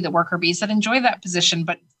want to be the worker bees, that enjoy that position,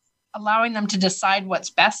 but allowing them to decide what's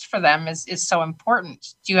best for them is so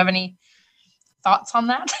important. Do you have any thoughts on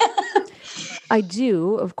that? I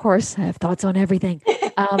do. Of course, I have thoughts on everything.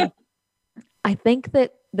 I think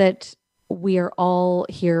that we are all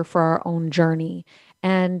here for our own journey.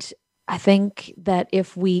 And I think that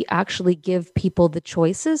if we actually give people the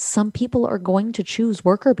choices, some people are going to choose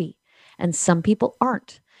worker bee and some people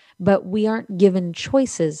aren't. But we aren't given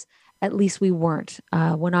choices. At least we weren't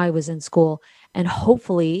when I was in school. And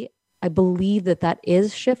hopefully, I believe that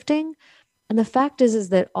is shifting. And the fact is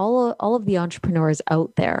that all of the entrepreneurs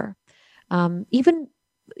out there, even,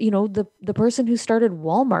 the person who started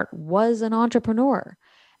Walmart was an entrepreneur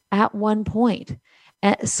at one point.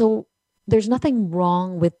 And so there's nothing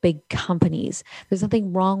wrong with big companies. There's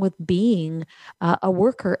nothing wrong with being a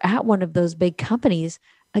worker at one of those big companies.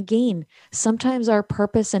 Again, sometimes our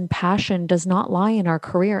purpose and passion does not lie in our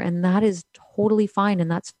career, and that is totally fine and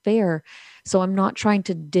that's fair. So I'm not trying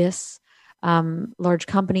to diss large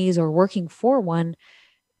companies or working for one,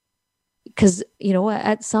 because,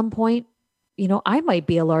 at some point, I might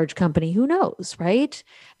be a large company, who knows, right?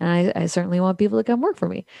 And I certainly want people to come work for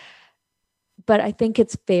me. But I think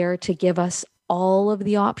it's fair to give us all of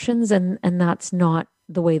the options, and that's not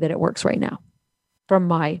the way that it works right now, from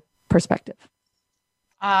my perspective.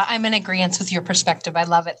 I'm in agreement with your perspective. I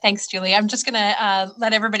love it. Thanks, Julie. I'm just going to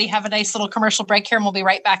let everybody have a nice little commercial break here, and we'll be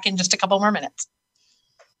right back in just a couple more minutes.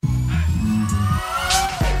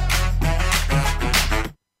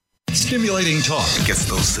 Stimulating talk. It gets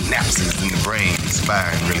those synapses in the brain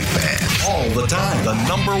firing really fast. All the time. The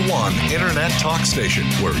 #1 internet talk station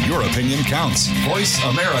where your opinion counts.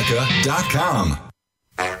 VoiceAmerica.com.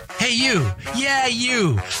 Hey, you. Yeah,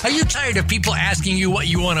 you. Are you tired of people asking you what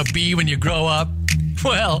you want to be when you grow up?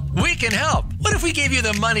 Well, we can help. What if we gave you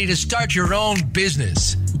the money to start your own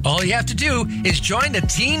business? All you have to do is join the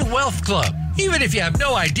Teen Wealth Club. Even if you have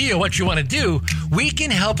no idea what you want to do, we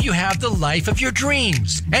can help you have the life of your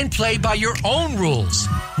dreams and play by your own rules.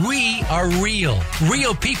 We are real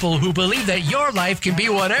people who believe that your life can be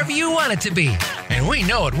whatever you want it to be. And we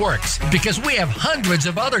know it works because we have hundreds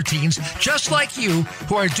of other teens just like you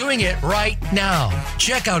who are doing it right now.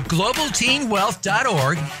 Check out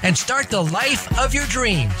globalteenwealth.org and start the life of your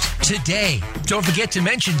dreams today. Don't forget to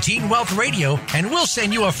mention Teen Wealth Radio and we'll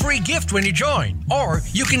send you a free gift when you join. Or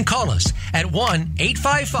you can call us at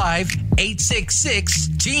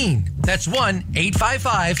 1-855-866-TEEN. That's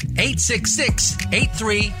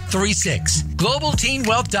 1-855-866-8336.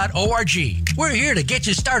 globalteenwealth.org. We're here to get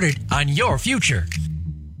you started on your future.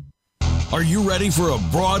 Are you ready for a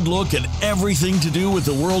broad look at everything to do with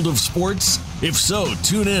the world of sports? If so,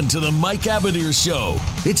 tune in to the Mike Abadir Show.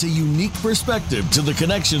 It's a unique perspective to the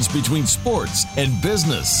connections between sports and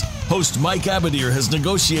business. Host Mike Abadir has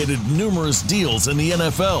negotiated numerous deals in the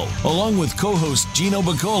NFL. Along with co-host Gino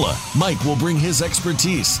Bacola, Mike will bring his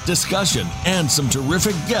expertise, discussion, and some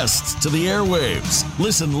terrific guests to the airwaves.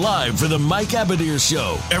 Listen live for the Mike Abadir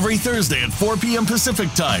Show every Thursday at 4 p.m.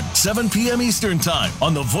 Pacific Time, 7 p.m. Eastern Time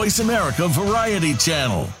on the Voice America Variety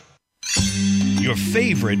Channel. Your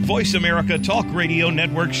favorite Voice America Talk Radio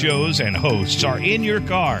Network shows and hosts are in your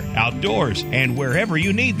car, outdoors, and wherever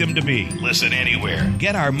you need them to be. Listen anywhere.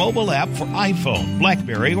 Get our mobile app for iPhone,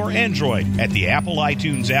 BlackBerry, or Android at the Apple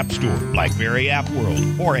iTunes App Store, BlackBerry App World,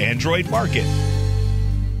 or Android Market.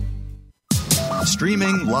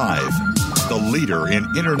 Streaming live. The leader in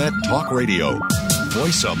Internet talk radio.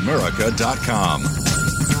 VoiceAmerica.com.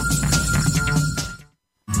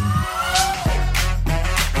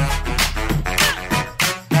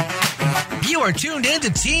 You are tuned in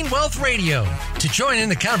to Teen Wealth Radio. To join in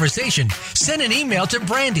the conversation, send an email to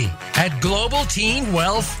Brandy at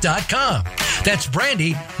globalteenwealth.com. That's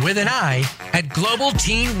Brandy with an I at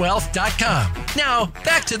globalteenwealth.com. Now,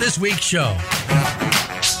 back to this week's show.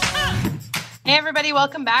 Hey, everybody,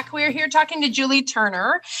 welcome back. We're here talking to Julie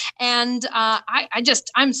Turner. And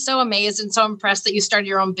I'm so amazed and so impressed that you started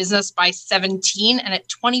your own business by 17. And at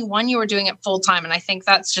 21, you were doing it full time. And I think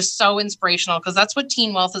that's just so inspirational because that's what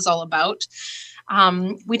Teen Wealth is all about.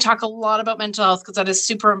 We talk a lot about mental health because that is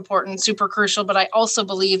super important, super crucial. But I also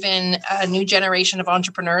believe in a new generation of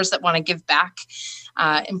entrepreneurs that want to give back,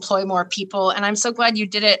 employ more people. And I'm so glad you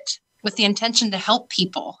did it with the intention to help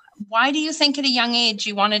people. Why do you think at a young age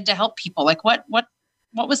you wanted to help people? Like what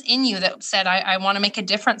was in you that said, I want to make a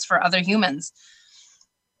difference for other humans?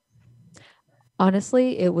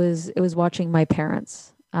 Honestly, it was watching my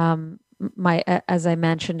parents. As I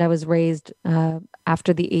mentioned, I was raised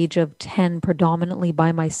after the age of 10, predominantly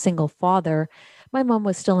by my single father. My mom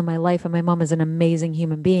was still in my life, and my mom is an amazing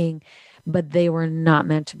human being, but they were not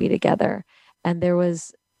meant to be together. And there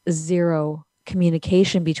was zero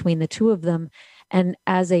communication between the two of them. And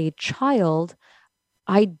as a child,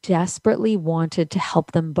 I desperately wanted to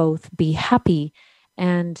help them both be happy.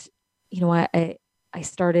 And, I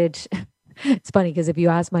started, it's funny because if you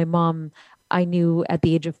ask my mom, I knew at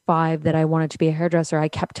the age of 5 that I wanted to be a hairdresser. I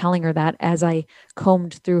kept telling her that as I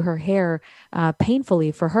combed through her hair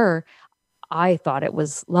painfully for her. I thought it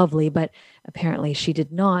was lovely, but apparently she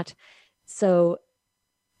did not. So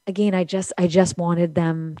again, I just wanted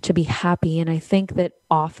them to be happy. And I think that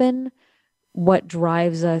often what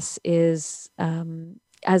drives us is,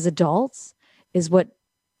 as adults, is what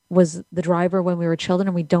was the driver when we were children,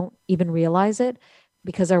 and we don't even realize it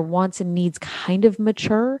because our wants and needs kind of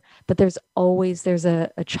mature, but there's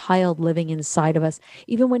a child living inside of us.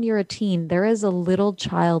 Even when you're a teen, there is a little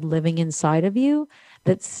child living inside of you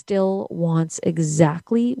that still wants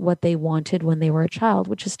exactly what they wanted when they were a child,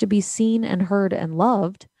 which is to be seen and heard and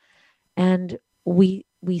loved. And we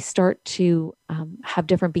start to have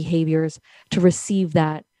different behaviors to receive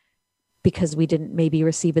that because we didn't maybe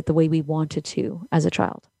receive it the way we wanted to as a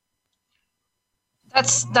child.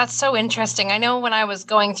 That's so interesting. I know when I was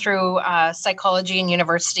going through psychology in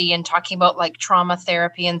university and talking about like trauma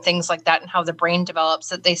therapy and things like that and how the brain develops,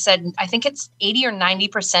 that they said, I think it's 80 or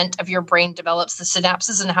 90% of your brain develops the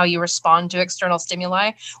synapses and how you respond to external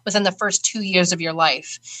stimuli within the first 2 years of your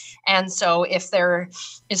life. And so if there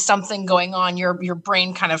is something going on, your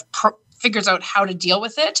brain kind of figures out how to deal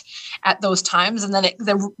with it at those times. And then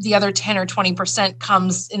the other 10 or 20%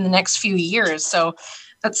 comes in the next few years. So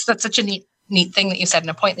that's such a neat thing that you said and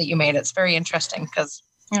a point that you made. It's very interesting because,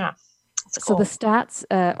 yeah. So the stats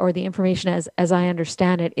or the information as I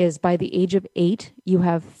understand it is by the age of 8, you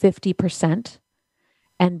have 50%.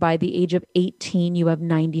 And by the age of 18, you have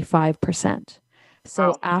 95%.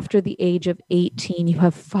 So after the age of 18, you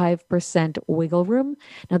have 5% wiggle room.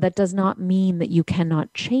 Now, that does not mean that you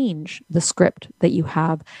cannot change the script that you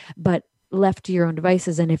have, but left to your own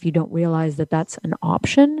devices, and if you don't realize that that's an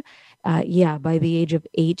option, by the age of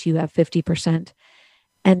 8, you have 50%.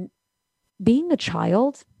 And being a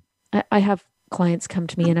child, I have clients come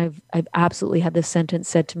to me, and I've absolutely had this sentence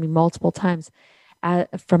said to me multiple times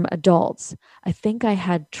from adults. I think I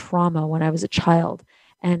had trauma when I was a child.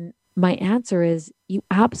 And my answer is, you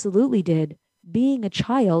absolutely did. Being a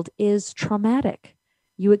child is traumatic.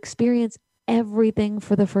 You experience everything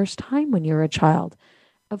for the first time when you're a child.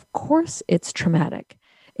 Of course, it's traumatic.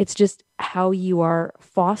 It's just how you are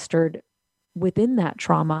fostered within that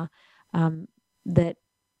trauma that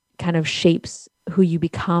kind of shapes who you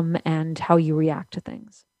become and how you react to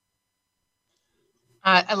things.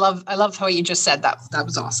 I love how you just said that. That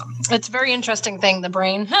was awesome. It's a very interesting thing, the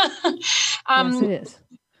brain. Yes, it is.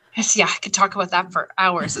 Yeah, I could talk about that for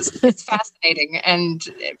hours. It's fascinating and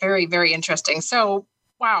very, very interesting. So,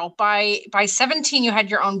 wow, by 17, you had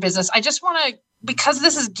your own business. I just want to, because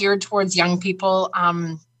this is geared towards young people,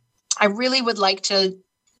 I really would like to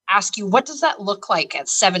ask you, what does that look like at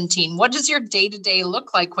 17? What does your day-to-day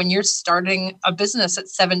look like when you're starting a business at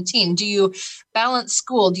 17? Do you balance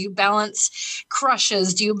school? Do you balance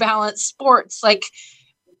crushes? Do you balance sports? Like,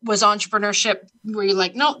 was entrepreneurship, were you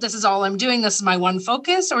like, no, this is all I'm doing, this is my one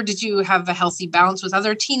focus? Or did you have a healthy balance with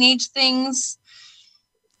other teenage things?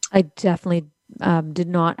 I definitely did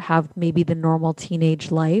not have maybe the normal teenage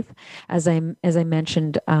life, as I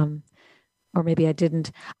mentioned, or maybe I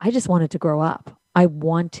didn't. I just wanted to grow up. I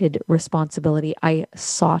wanted responsibility. I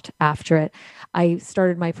sought after it. I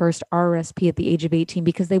started my first RRSP at the age of 18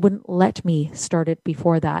 because they wouldn't let me start it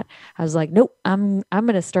before that. I was like, nope, I'm going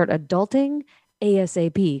to start adulting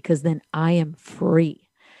ASAP, because then I am free.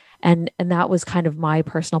 And that was kind of my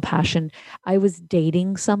personal passion. I was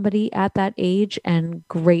dating somebody at that age, and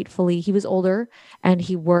gratefully, he was older and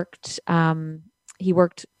he worked 2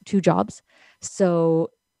 jobs. So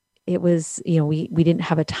it was, we didn't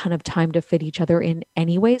have a ton of time to fit each other in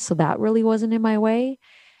anyway. So that really wasn't in my way.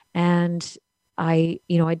 And I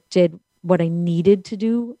did what I needed to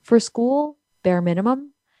do for school, bare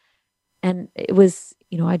minimum. And it was,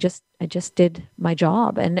 I just did my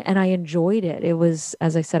job, and I enjoyed it. It was,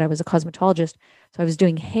 as I said, I was a cosmetologist. So I was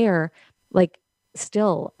doing hair, I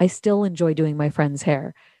still enjoy doing my friend's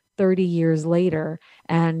hair 30 years later.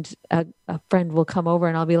 And a friend will come over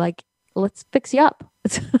and I'll be like, let's fix you up.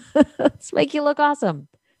 Let's make you look awesome.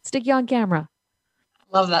 Stick you on camera.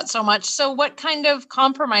 Love that so much. So what kind of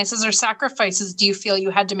compromises or sacrifices do you feel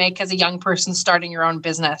you had to make as a young person starting your own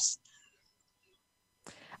business?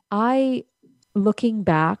 Looking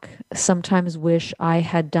back, sometimes wish I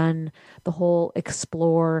had done the whole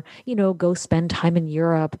explore, go spend time in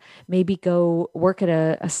Europe, maybe go work at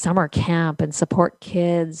a summer camp and support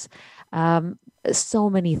kids. So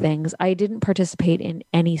many things. I didn't participate in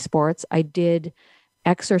any sports. I did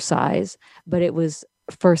exercise, but it was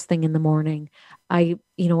first thing in the morning.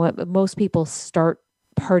 Most people start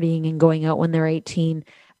partying and going out when they're 18.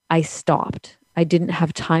 I stopped. I didn't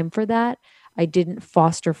have time for that. I didn't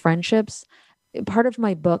foster friendships. Part of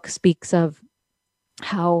my book speaks of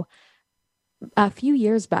how a few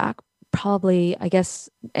years back, probably, I guess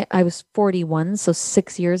I was 41, so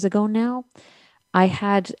 6 years ago now, I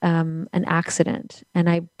had an accident and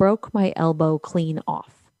I broke my elbow clean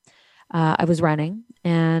off. I was running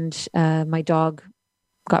and my dog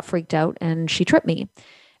got freaked out and she tripped me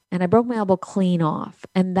and I broke my elbow clean off.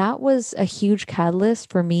 And that was a huge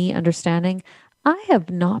catalyst for me understanding I have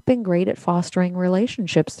not been great at fostering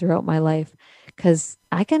relationships throughout my life, because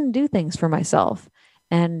I can do things for myself.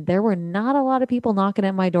 And there were not a lot of people knocking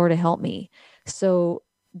at my door to help me. So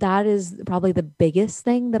that is probably the biggest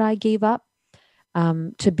thing that I gave up,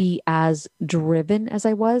 to be as driven as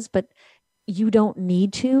I was. But you don't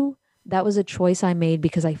need to. That was a choice I made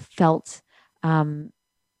because I felt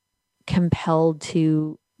compelled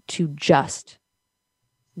to just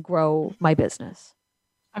grow my business.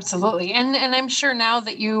 Absolutely. And I'm sure now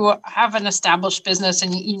that you have an established business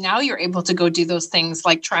and now you're able to go do those things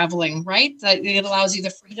like traveling, right? That it allows you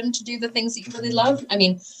the freedom to do the things that you really love. I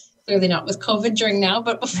mean, clearly not with COVID during now,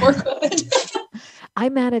 but before COVID. I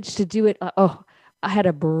managed to do it. I had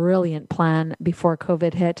a brilliant plan before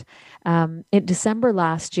COVID hit. In December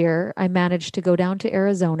last year, I managed to go down to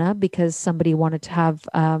Arizona because somebody wanted to have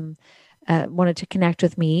wanted to connect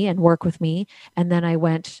with me and work with me. And then I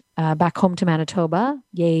went back home to Manitoba.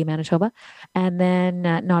 Yay, Manitoba. And then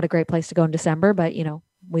not a great place to go in December, but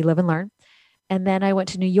we live and learn. And then I went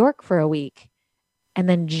to New York for a week. And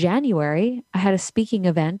then January, I had a speaking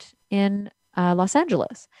event in Los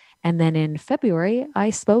Angeles. And then in February,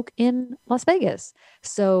 I spoke in Las Vegas.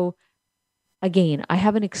 So again, I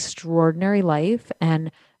have an extraordinary life,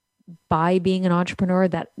 and by being an entrepreneur,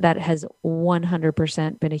 that has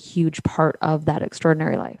 100% been a huge part of that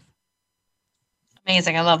extraordinary life.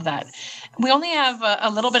 Amazing. I love that. We only have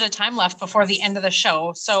a little bit of time left before the end of the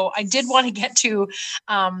show. So I did want to get to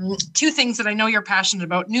two things that I know you're passionate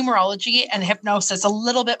about, numerology and hypnosis, a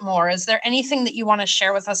little bit more. Is there anything that you want to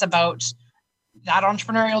share with us about that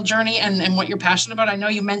entrepreneurial journey and what you're passionate about? I know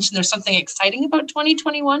you mentioned there's something exciting about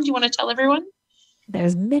 2021. Do you want to tell everyone?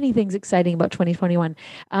 There's many things exciting about 2021.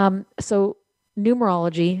 So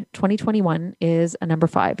numerology 2021 is a number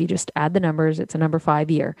 5. You just add the numbers. It's a number 5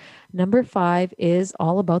 year. Number 5 is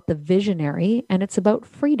all about the visionary, and it's about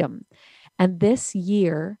freedom. And this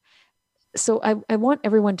year, so I want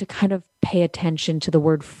everyone to kind of pay attention to the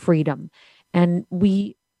word freedom. And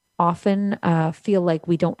we often feel like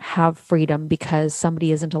we don't have freedom because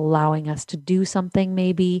somebody isn't allowing us to do something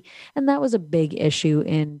maybe. And that was a big issue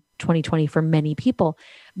in 2020 for many people.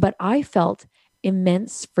 But I felt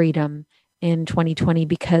immense freedom in 2020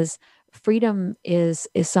 because freedom is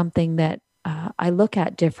something that I look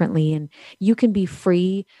at differently. And you can be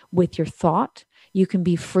free with your thought. You can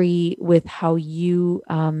be free with how you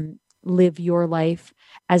live your life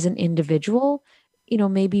as an individual. You know,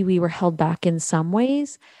 maybe we were held back in some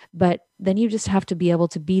ways, but then you just have to be able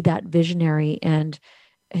to be that visionary and,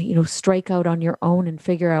 you know, strike out on your own and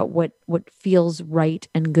figure out what feels right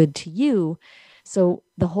and good to you. So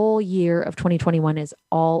the whole year of 2021 is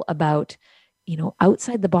all about, you know,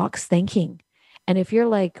 outside the box thinking. And if you're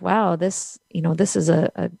like, wow, this is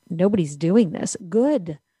a nobody's doing this,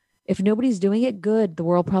 good. If nobody's doing it, good. The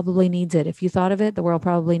world probably needs it. If you thought of it, the world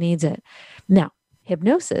probably needs it. Now,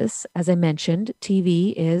 hypnosis, as I mentioned,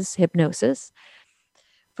 TV is hypnosis.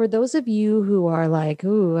 For those of you who are like,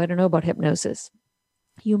 ooh, I don't know about hypnosis,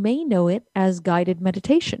 you may know it as guided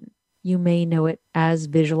meditation. You may know it as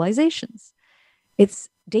visualizations. It's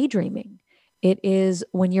daydreaming. It is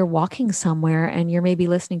when you're walking somewhere and you're maybe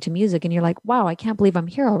listening to music and you're like, wow, I can't believe I'm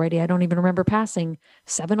here already. I don't even remember passing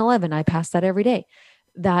 7-Eleven. I pass that every day.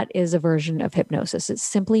 That is a version of hypnosis. It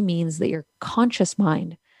simply means that your conscious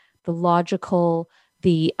mind, the logical,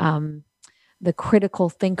 the critical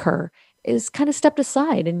thinker is kind of stepped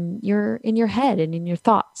aside and you're in your head and in your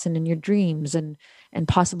thoughts and in your dreams and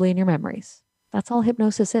possibly in your memories. That's all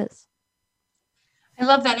hypnosis is. I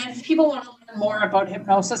love that. And if people want to learn more about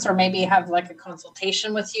hypnosis or maybe have like a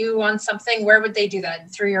consultation with you on something, where would they do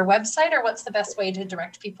that? Through your website, or what's the best way to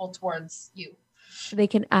direct people towards you? They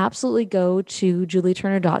can absolutely go to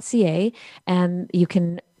julieturner.ca and you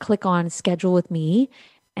can click on schedule with me.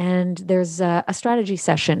 And there's a strategy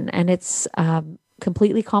session and it's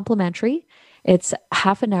completely complimentary. It's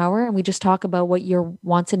half an hour and we just talk about what your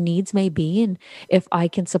wants and needs may be. And if I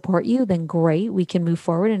can support you, then great, we can move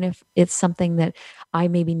forward. And if it's something that I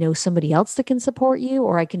maybe know somebody else that can support you,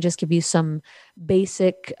 or I can just give you some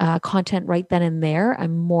basic content right then and there,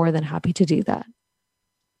 I'm more than happy to do that.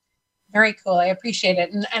 Very cool. I appreciate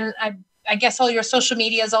it. And I guess all your social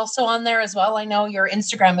media is also on there as well. I know your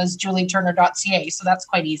Instagram is julieturner.ca, so that's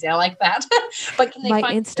quite easy. I like that. But can they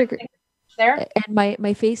find Instagram there? And my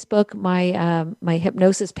Facebook, my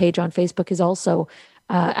hypnosis page on Facebook is also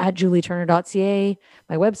at julieturner.ca.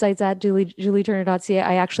 My website's at julieturner.ca.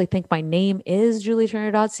 I actually think my name is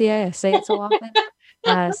julieturner.ca. I say it so often.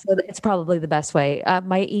 So it's probably the best way.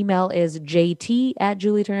 My email is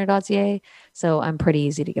jt@julieturner.ca. So I'm pretty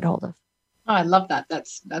easy to get hold of. Oh, I love that.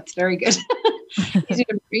 That's very good.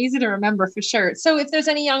 easy to remember for sure. So if there's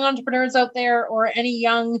any young entrepreneurs out there or any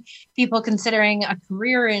young people considering a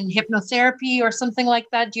career in hypnotherapy or something like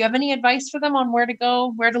that, do you have any advice for them on where to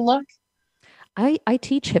go, where to look? I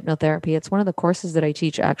teach hypnotherapy. It's one of the courses that I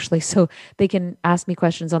teach actually. So they can ask me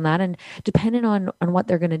questions on that. And depending on what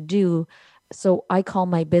they're going to do, so I call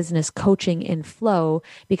my business Coaching in Flow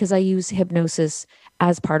because I use hypnosis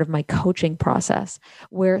as part of my coaching process,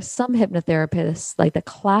 where some hypnotherapists, like the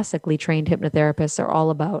classically trained hypnotherapists, are all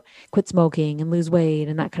about quit smoking and lose weight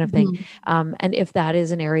and that kind of thing. Mm-hmm. And if that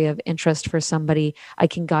is an area of interest for somebody, I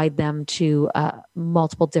can guide them to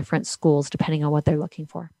multiple different schools depending on what they're looking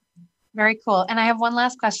for. Very cool. And I have one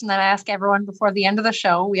last question that I ask everyone before the end of the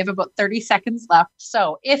show. We have about 30 seconds left.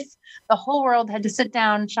 So if the whole world had to sit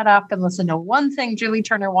down, shut up, and listen to one thing Julie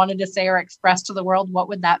Turner wanted to say or express to the world, what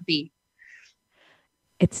would that be?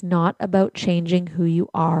 It's not about changing who you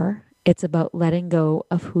are. It's about letting go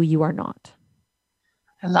of who you are not.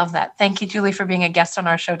 I love that. Thank you, Julie, for being a guest on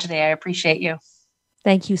our show today. I appreciate you.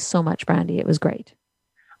 Thank you so much, Brandy. It was great.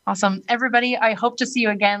 Awesome. Everybody, I hope to see you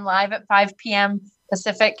again live at 5 p.m.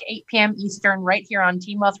 Pacific, 8 p.m. Eastern, right here on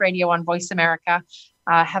Teen Wealth Radio on Voice America.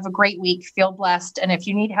 Have a great week. Feel blessed. And if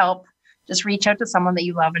you need help, just reach out to someone that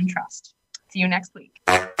you love and trust. See you next week.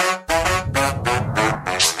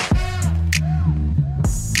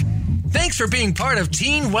 for being part of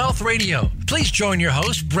Teen Wealth Radio. Please join your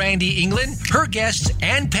host, Brandy England, her guests,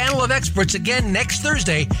 and panel of experts again next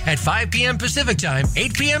Thursday at 5 p.m. Pacific Time,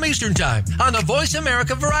 8 p.m. Eastern Time on the Voice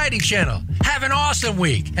America Variety Channel. Have an awesome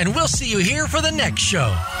week, and we'll see you here for the next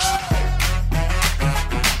show.